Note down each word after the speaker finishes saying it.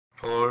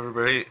Hello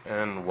everybody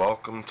and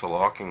welcome to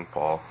Locking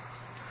Paul.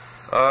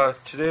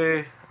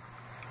 Today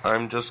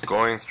I'm just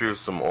going through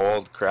some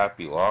old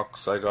crappy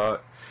locks I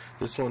got.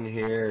 This one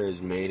here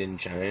is made in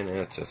China.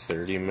 It's a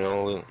 30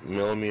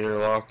 millimeter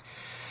lock.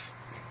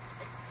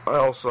 I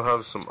also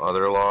have some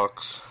other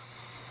locks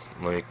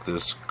like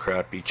this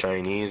crappy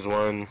Chinese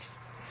one,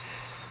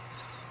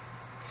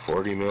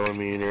 40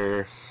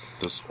 millimeter,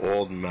 this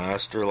old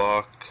master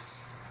lock,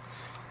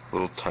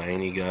 little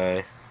tiny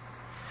guy.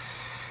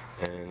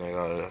 And I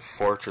got a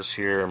fortress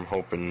here. I'm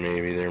hoping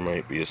maybe there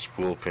might be a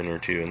spool pin or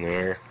two in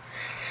there.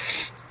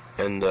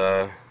 And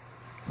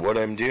what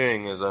I'm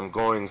doing is I'm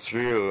going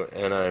through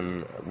and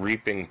I'm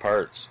reaping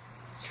parts,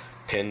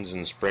 pins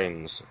and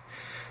springs,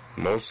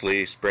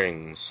 mostly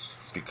springs,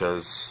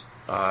 because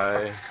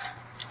I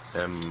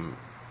am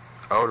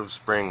out of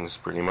springs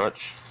pretty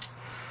much.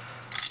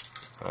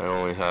 I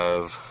only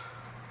have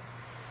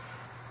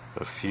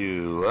a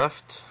few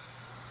left,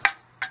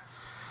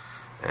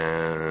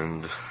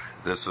 and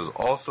this is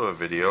also a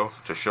video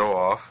to show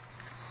off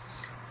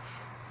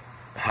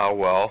how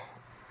well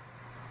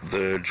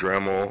the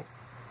Dremmel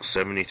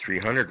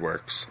 7300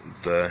 works,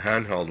 the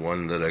handheld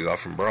one that I got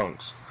from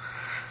Bronx.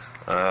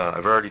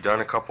 I've already done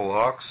a couple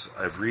locks.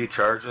 I've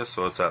recharged this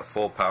so it's at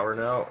full power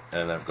now,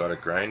 and I've got a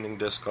grinding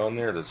disc on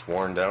there that's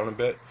worn down a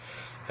bit.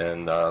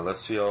 And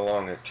let's see how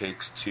long it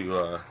takes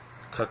to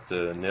cut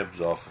the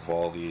nibs off of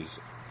all these.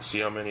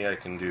 See how many I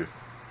can do.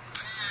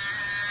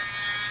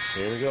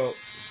 Here we go.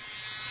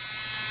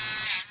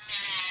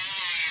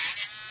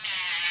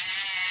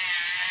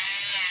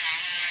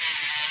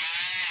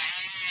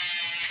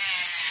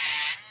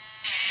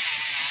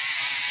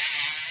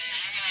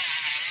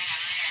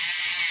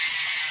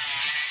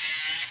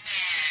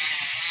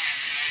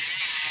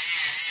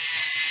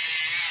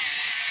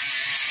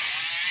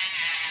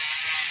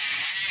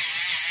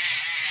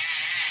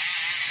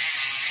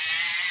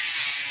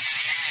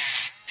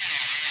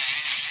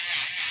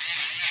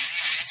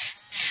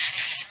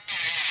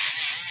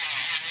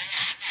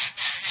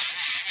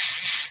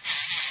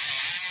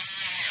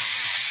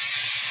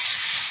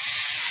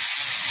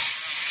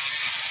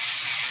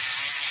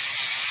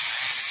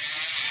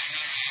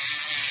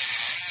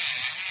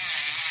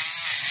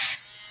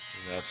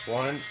 That's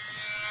one.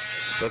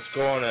 Let's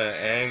go on an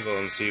angle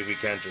and see if we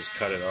can't just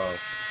cut it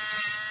off.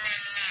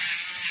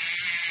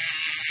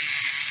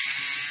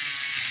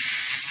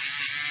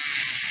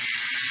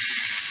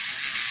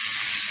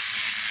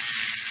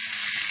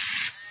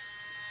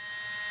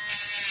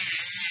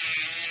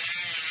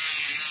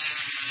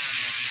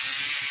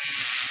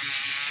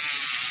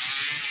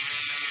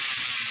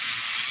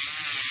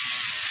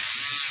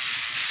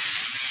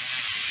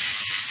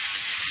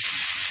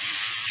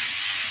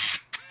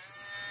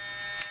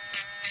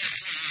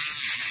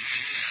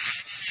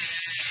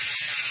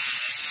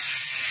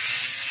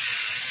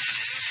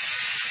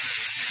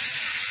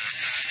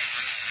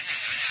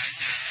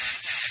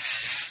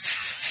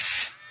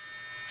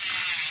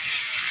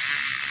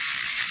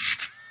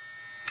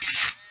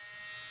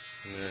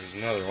 And there's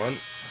another one.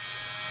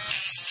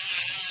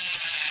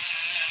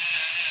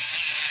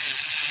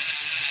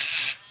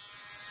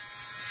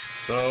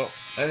 So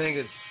I think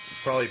it's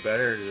probably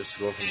better to just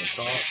go from the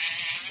top.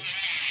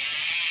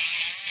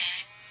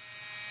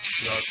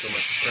 Not so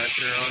much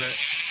pressure on it.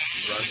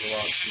 It runs a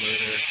lot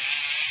smoother.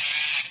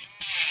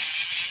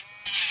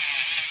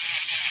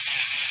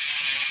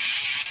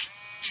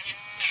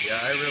 Yeah,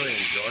 I really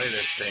enjoy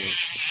this thing.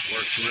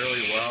 Works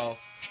really well.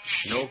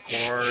 No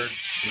cord,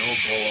 no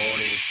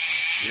baloney.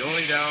 The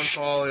only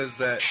downfall is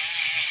that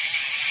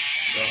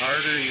the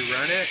harder you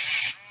run it,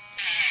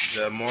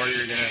 the more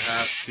you're going to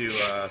have to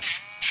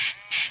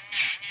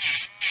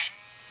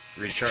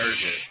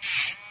recharge it.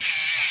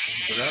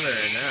 But other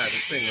than that,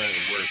 this thing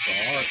works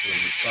awesome.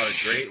 It's got a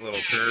great little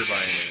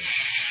turbine in it.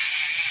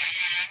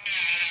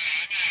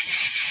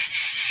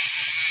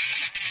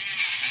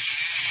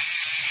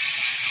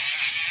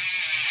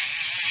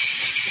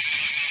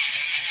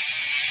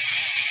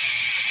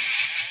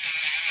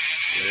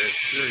 There's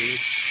three.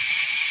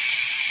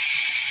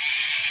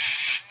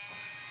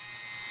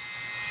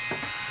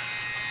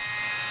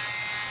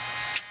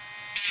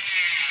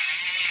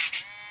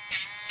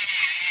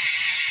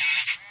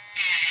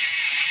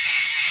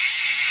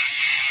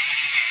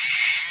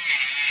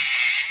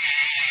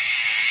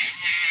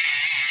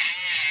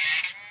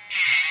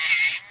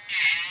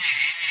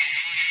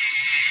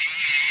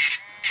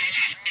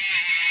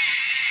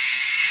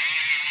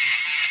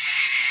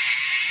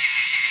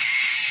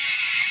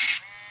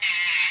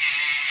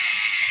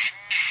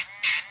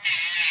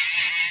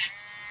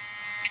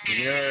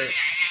 You're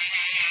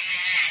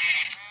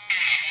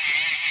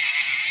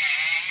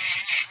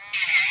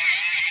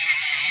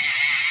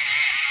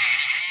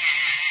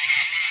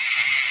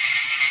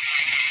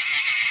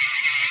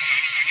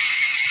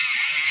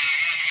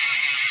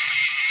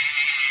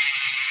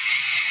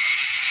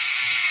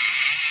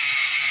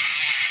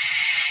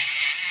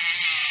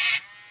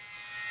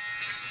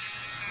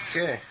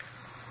okay,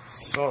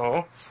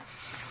 so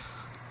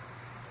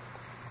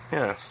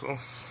yeah, so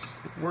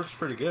it works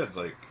pretty good.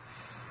 Like,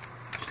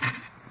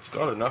 it's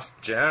got enough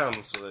jam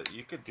so that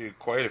you could do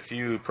quite a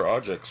few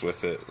projects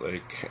with it.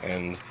 Like,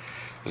 and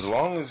as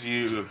long as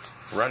you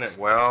run it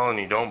well and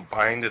you don't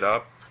bind it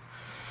up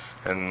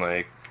and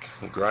like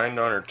grind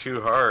on her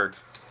too hard,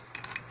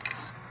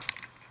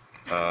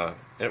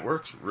 it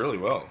works really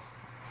well.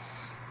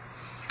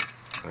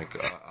 Like,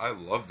 I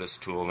love this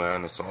tool,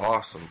 man. It's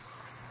awesome.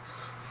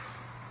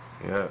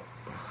 Yeah,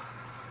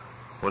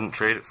 wouldn't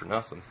trade it for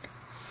nothing.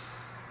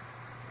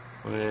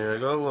 Yeah, I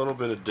got a little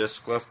bit of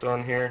disc left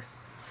on here.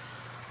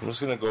 I'm just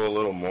gonna go a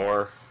little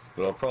more,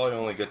 but I'll probably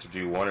only get to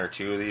do 1 or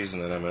 2 of these,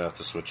 and then I'm gonna have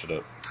to switch it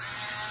up.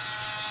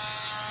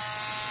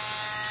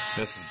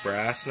 This is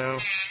brass now.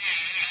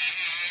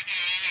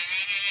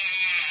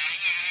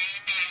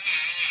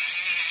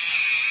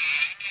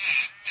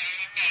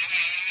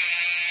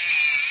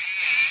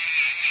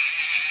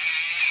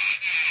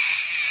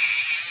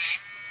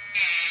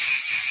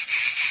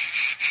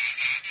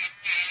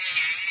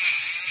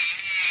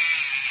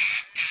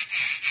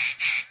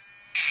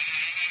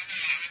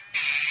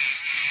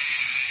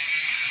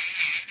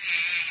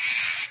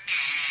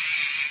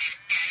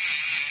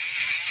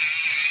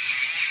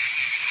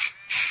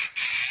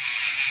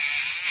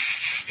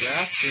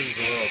 Brass seems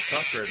a little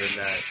tougher than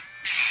that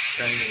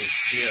Chinese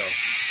steel.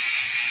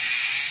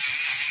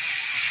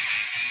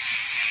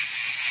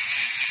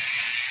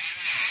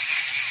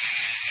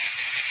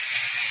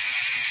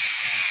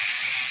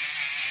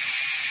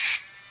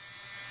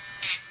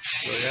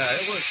 So yeah,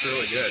 it works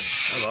really good.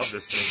 I love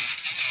this thing.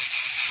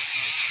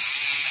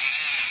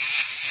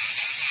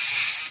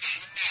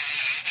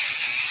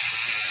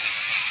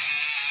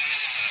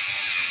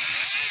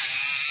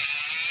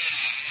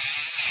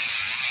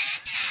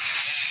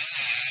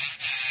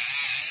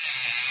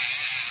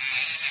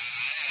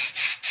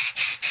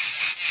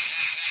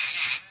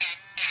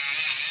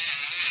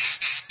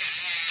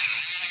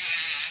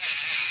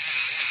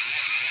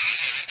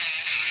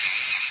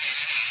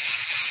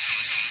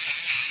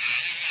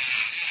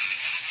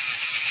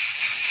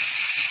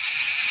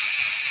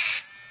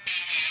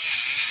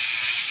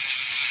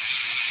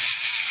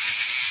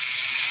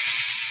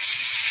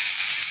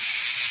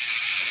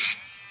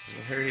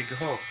 Here you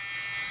go,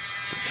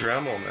 the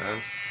Dremmel,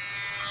 man.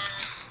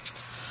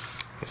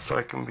 If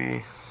I can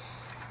be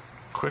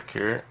quick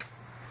here,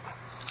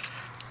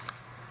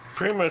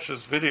 pretty much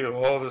this video,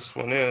 all this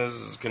one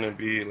is gonna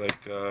be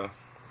like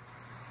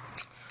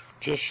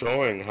just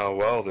showing how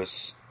well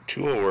this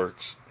tool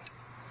works.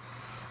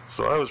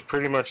 So I was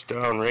pretty much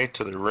down right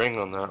to the ring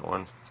on that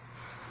one.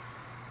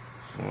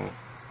 So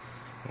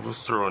I'll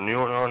just throw a new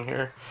one on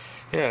here.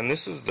 Yeah, and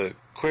this is the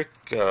quick,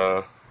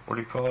 what do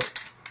you call it?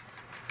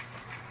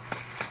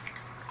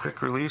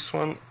 Quick release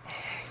one.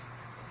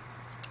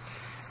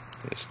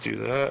 Just do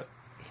that,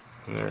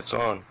 and there it's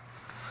on.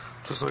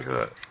 Just like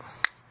that.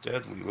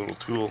 Deadly little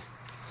tool.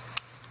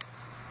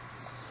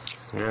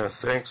 Yeah,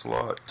 thanks a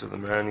lot to the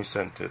man who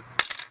sent it.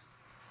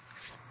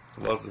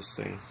 Love this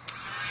thing.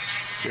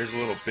 Here's a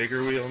little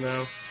bigger wheel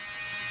now.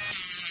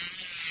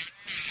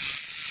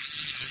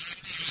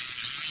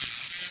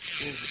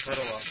 Seems to cut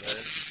a lot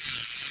better.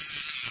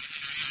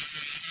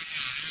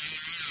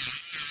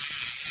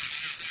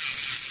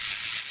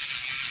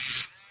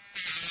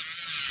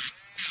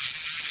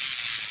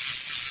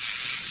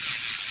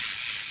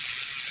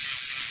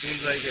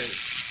 Seems like it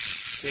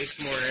takes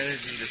more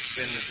energy to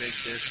spin the big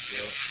disc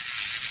wheel.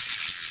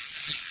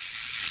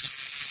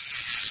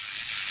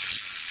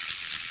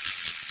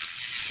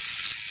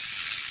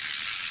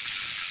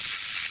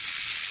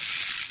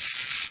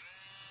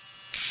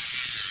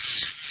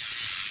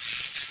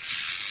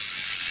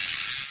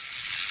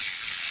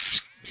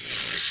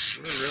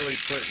 We're really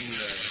putting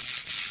the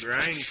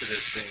grind to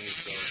this thing,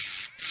 so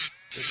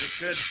it's a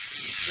good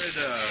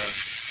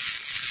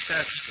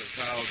test of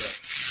how the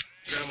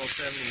Dremmel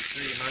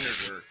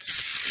 7300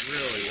 works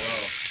really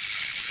well.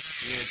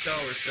 You can tell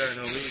we're starting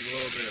to lose a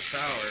little bit of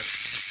power,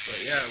 but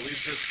yeah, we've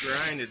just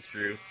grinded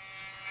through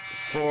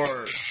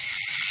 4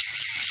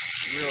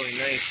 really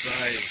nice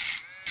size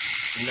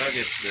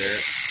nuggets there,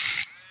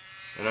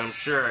 and I'm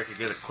sure I could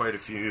get quite a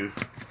few.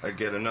 I'd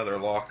get another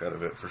lock out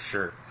of it for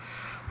sure,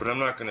 but I'm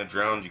not going to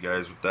drown you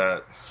guys with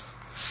that.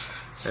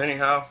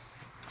 Anyhow,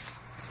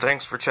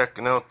 thanks for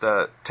checking out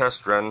that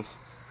test run.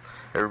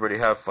 Everybody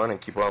have fun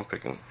and keep on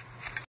picking.